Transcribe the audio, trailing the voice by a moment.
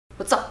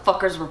What's up,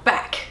 fuckers? We're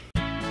back!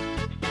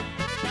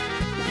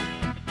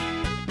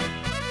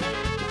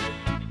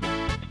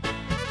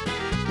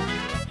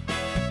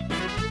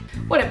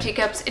 What up,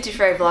 teacups? It's your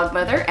fairy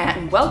Vlogmother,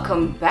 and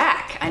welcome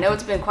back! I know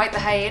it's been quite the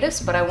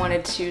hiatus, but I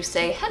wanted to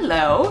say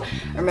hello.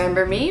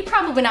 Remember me?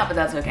 Probably not, but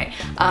that's okay.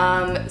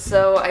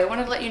 So I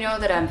wanted to let you know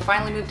that I'm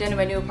finally moved into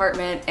my new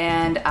apartment,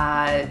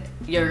 and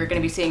you're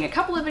going to be seeing a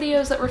couple of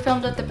videos that were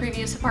filmed at the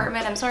previous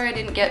apartment. I'm sorry I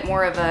didn't get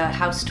more of a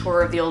house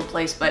tour of the old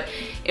place, but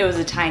it was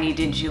a tiny,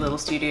 dingy little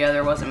studio.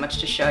 There wasn't much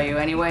to show you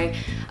anyway.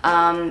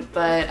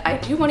 But I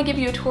do want to give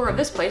you a tour of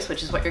this place,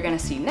 which is what you're going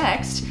to see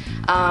next.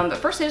 But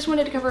first I just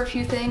wanted to cover a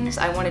few things.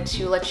 I wanted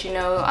to let you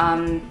know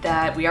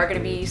that we are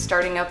going to be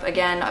starting up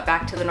again,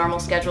 back to the normal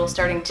schedule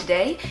starting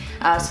today.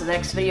 So the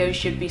next video you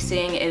should be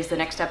seeing is the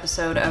next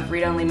episode of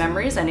Read Only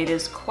Memories, and it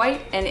is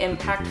quite an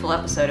impactful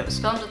episode. It was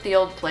filmed at the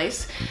old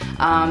place,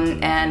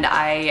 and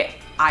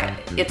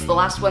it's the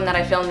last one that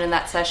I filmed in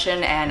that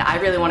session, and I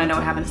really want to know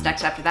what happens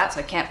next after that, so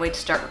I can't wait to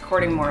start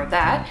recording more of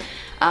that.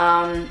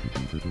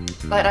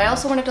 But I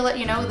also wanted to let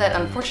you know that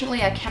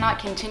unfortunately I cannot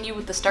continue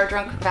with the Star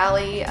Drunk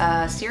Valley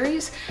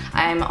series.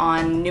 I'm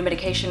on new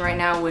medication right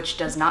now, which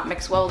does not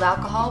mix well with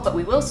alcohol, but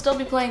we will still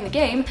be playing the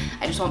game.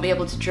 I just won't be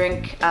able to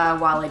drink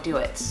while I do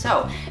it.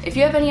 So if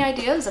you have any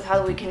ideas of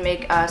how we can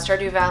make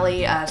Stardew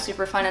Valley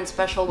super fun and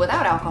special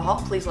without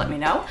alcohol, please let me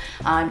know.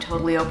 I'm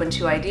totally open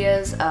to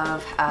ideas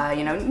of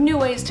you know, new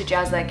ways to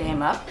jazz that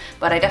game up,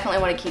 but I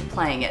definitely want to keep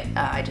playing it.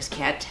 I just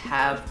can't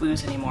have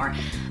booze anymore.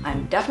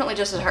 I'm definitely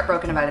just as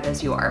heartbroken about it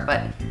as you are,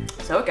 but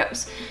so it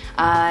goes.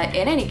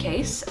 In any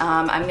case,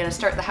 I'm gonna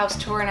start the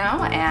house tour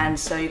now, and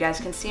so you guys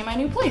can see my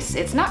new place.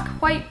 It's not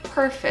quite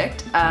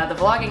perfect. The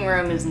vlogging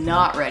room is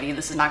not ready.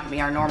 This is not gonna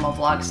be our normal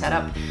vlog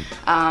setup.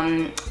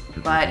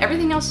 But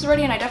everything else is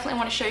ready, and I definitely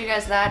want to show you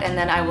guys that, and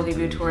then I will give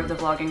you a tour of the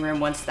vlogging room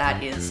once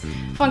that is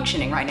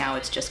functioning. Right now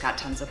it's just got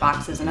tons of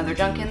boxes and other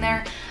junk in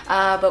there,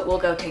 but we'll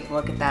go take a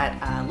look at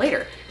that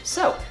later.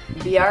 So,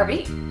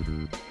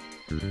 BRB.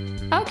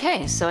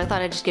 Okay, so I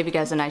thought I'd just give you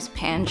guys a nice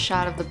pan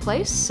shot of the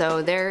place.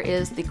 So there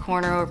is the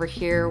corner over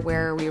here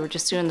where we were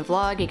just doing the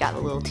vlog. You got a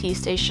little tea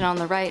station on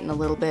the right and a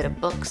little bit of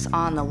books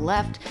on the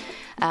left.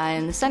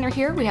 In the center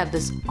here we have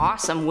this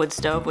awesome wood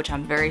stove, which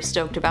I'm very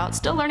stoked about.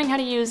 Still learning how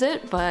to use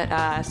it,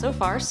 but so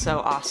far so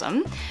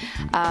awesome.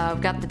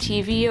 I've got the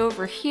TV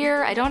over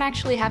here. I don't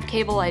actually have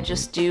cable, I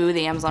just do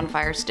the Amazon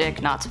Fire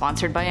Stick. Not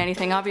sponsored by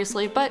anything,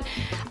 obviously, but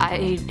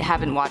I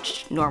haven't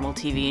watched normal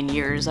TV in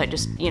years. I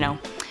just, you know,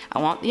 I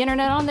want the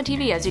internet on the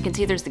TV. As you can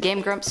see, there's the Game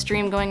Grumps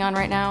stream going on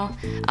right now.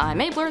 I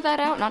may blur that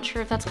out, not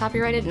sure if that's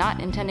copyrighted, not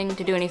intending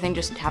to do anything,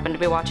 just happened to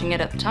be watching it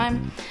at the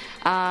time.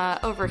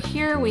 Over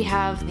here we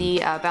have the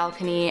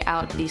balcony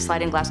out the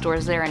sliding glass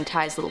doors there, and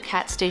Ty's little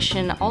cat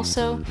station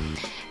also.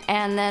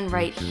 And then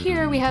right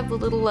here we have the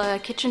little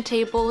kitchen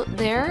table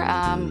there.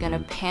 I'm gonna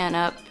pan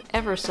up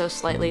ever so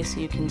slightly so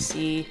you can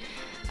see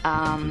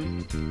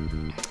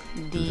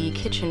the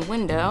kitchen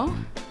window.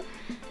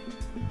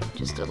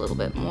 Just a little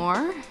bit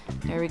more.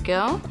 There we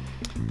go.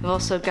 We've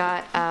also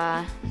got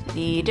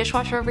the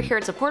dishwasher over here.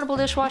 It's a portable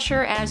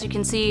dishwasher, and as you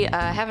can see,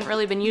 I haven't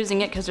really been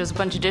using it because there's a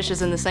bunch of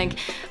dishes in the sink,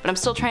 but I'm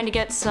still trying to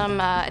get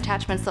some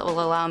attachments that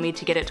will allow me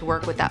to get it to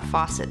work with that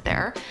faucet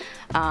there.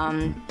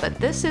 But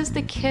this is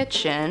the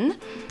kitchen.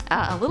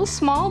 A little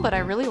small, but I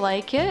really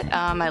like it.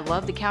 I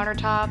love the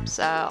countertops.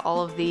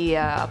 All of the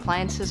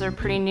appliances are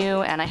pretty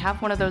new, and I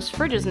have one of those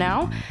fridges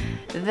now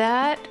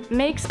that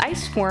makes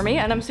ice for me,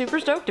 and I'm super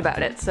stoked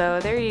about it. So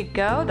there you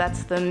go.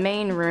 That's the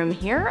main room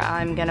here.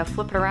 I'm gonna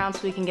flip it around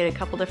so we can get a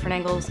couple different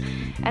angles,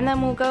 and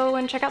then we'll go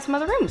and check out some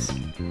other rooms.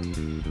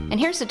 And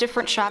here's a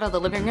different shot of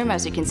the living room.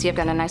 As you can see, I've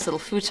got a nice little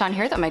futon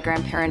here that my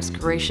grandparents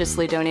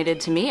graciously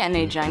donated to me, and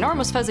a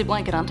ginormous fuzzy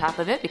blanket on top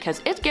of it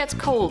because it gets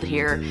cold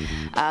here.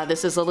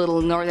 This is a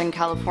little Northern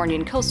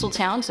Californian coastal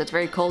town, so it's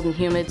very cold and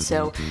humid,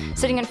 so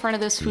sitting in front of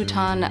this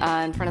futon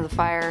in front of the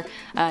fire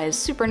is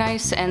super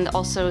nice. And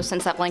also,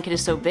 since that blanket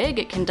is so big,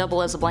 it can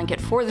double as a blanket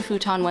for the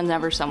futon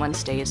whenever someone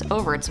stays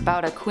over. It's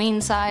about a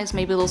queen size,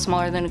 maybe a little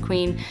smaller than a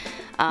queen,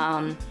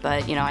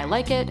 but you know, I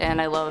like it,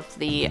 and I love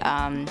the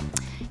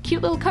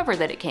cute little cover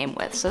that it came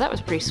with, so that was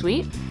pretty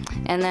sweet.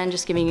 And then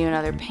just giving you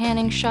another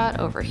panning shot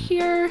over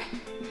here,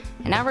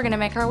 and now we're gonna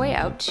make our way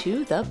out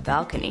to the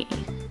balcony.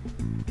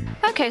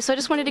 Okay, so I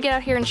just wanted to get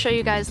out here and show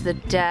you guys the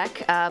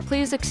deck.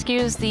 Please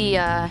excuse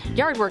the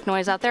yard work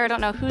noise out there. I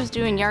don't know who's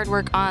doing yard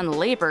work on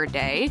Labor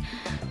Day,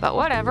 but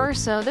whatever.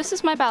 So this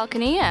is my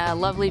balcony, a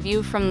lovely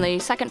view from the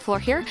second floor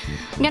here.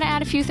 I'm gonna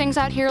add a few things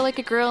out here, like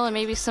a grill and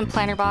maybe some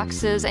planter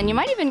boxes, and you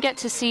might even get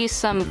to see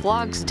some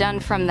vlogs done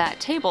from that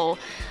table,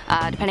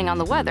 depending on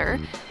the weather.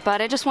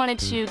 But I just wanted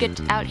to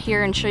get out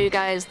here and show you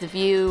guys the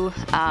view.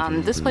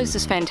 This place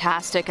is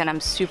fantastic, and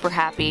I'm super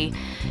happy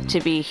to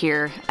be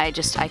here. I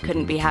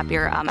couldn't be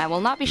happier. I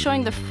will not be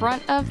showing the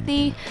front of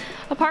the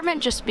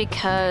apartment just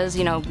because,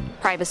 you know,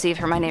 privacy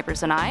for my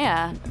neighbors and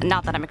I.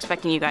 Not that I'm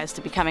expecting you guys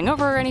to be coming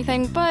over or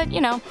anything, but,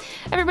 you know,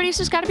 everybody's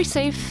just gotta be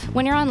safe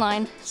when you're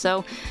online.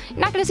 So, you're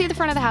not gonna see the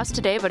front of the house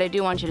today, but I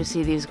do want you to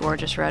see these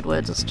gorgeous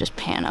redwoods. Let's just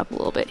pan up a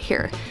little bit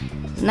here.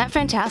 Isn't that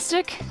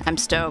fantastic? I'm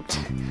stoked.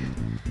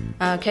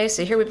 Okay,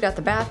 so here we've got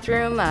the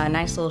bathroom, a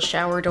nice little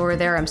shower door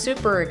there. I'm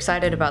super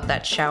excited about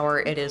that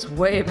shower. It is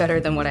way better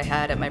than what I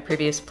had at my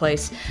previous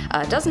place.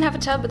 It doesn't have a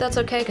tub, but that's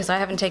okay because I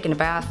haven't taken a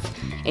bath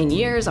in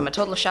years. I'm a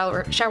total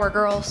shower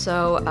girl,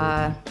 so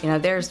you know,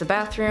 there's the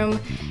bathroom,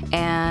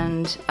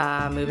 and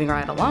moving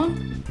right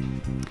along.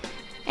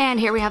 And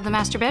here we have the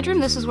master bedroom.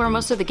 This is where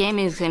most of the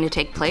gaming is going to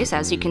take place.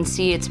 As you can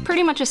see, it's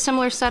pretty much a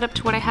similar setup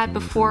to what I had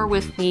before,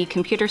 with the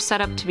computer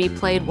set up to be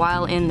played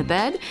while in the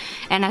bed.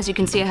 And as you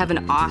can see, I have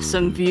an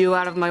awesome view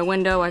out of my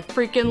window. I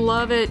freaking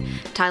love it.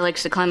 Ty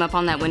likes to climb up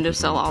on that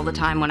windowsill all the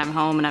time when I'm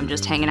home and I'm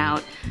just hanging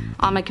out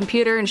on my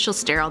computer, and she'll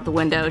stare out the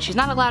window. She's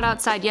not allowed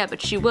outside yet, but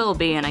she will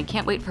be, and I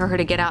can't wait for her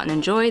to get out and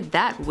enjoy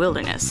that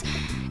wilderness.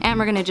 And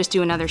we're gonna just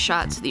do another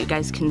shot so that you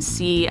guys can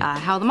see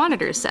how the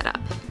monitor is set up.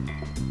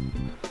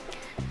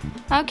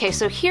 Okay,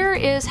 so here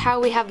is how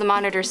we have the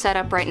monitor set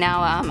up right now.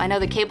 I know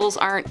the cables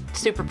aren't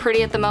super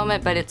pretty at the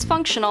moment, but it's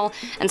functional,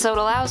 and so it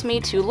allows me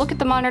to look at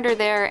the monitor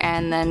there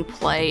and then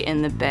play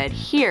in the bed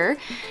here.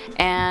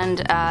 And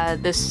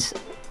this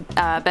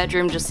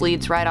bedroom just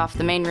leads right off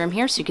the main room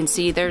here, so you can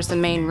see there's the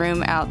main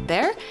room out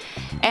there.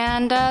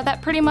 And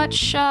that pretty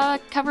much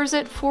covers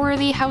it for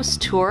the house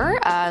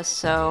tour,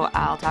 so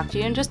I'll talk to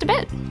you in just a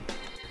bit.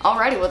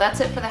 Alrighty, well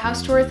that's it for the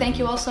house tour. Thank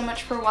you all so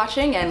much for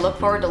watching, and look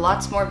forward to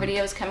lots more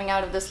videos coming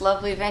out of this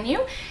lovely venue.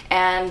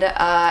 And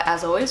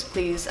as always,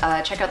 please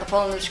check out the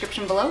poll in the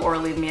description below or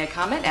leave me a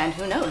comment, and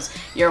who knows,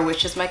 your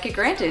wishes might get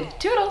granted.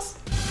 Toodles!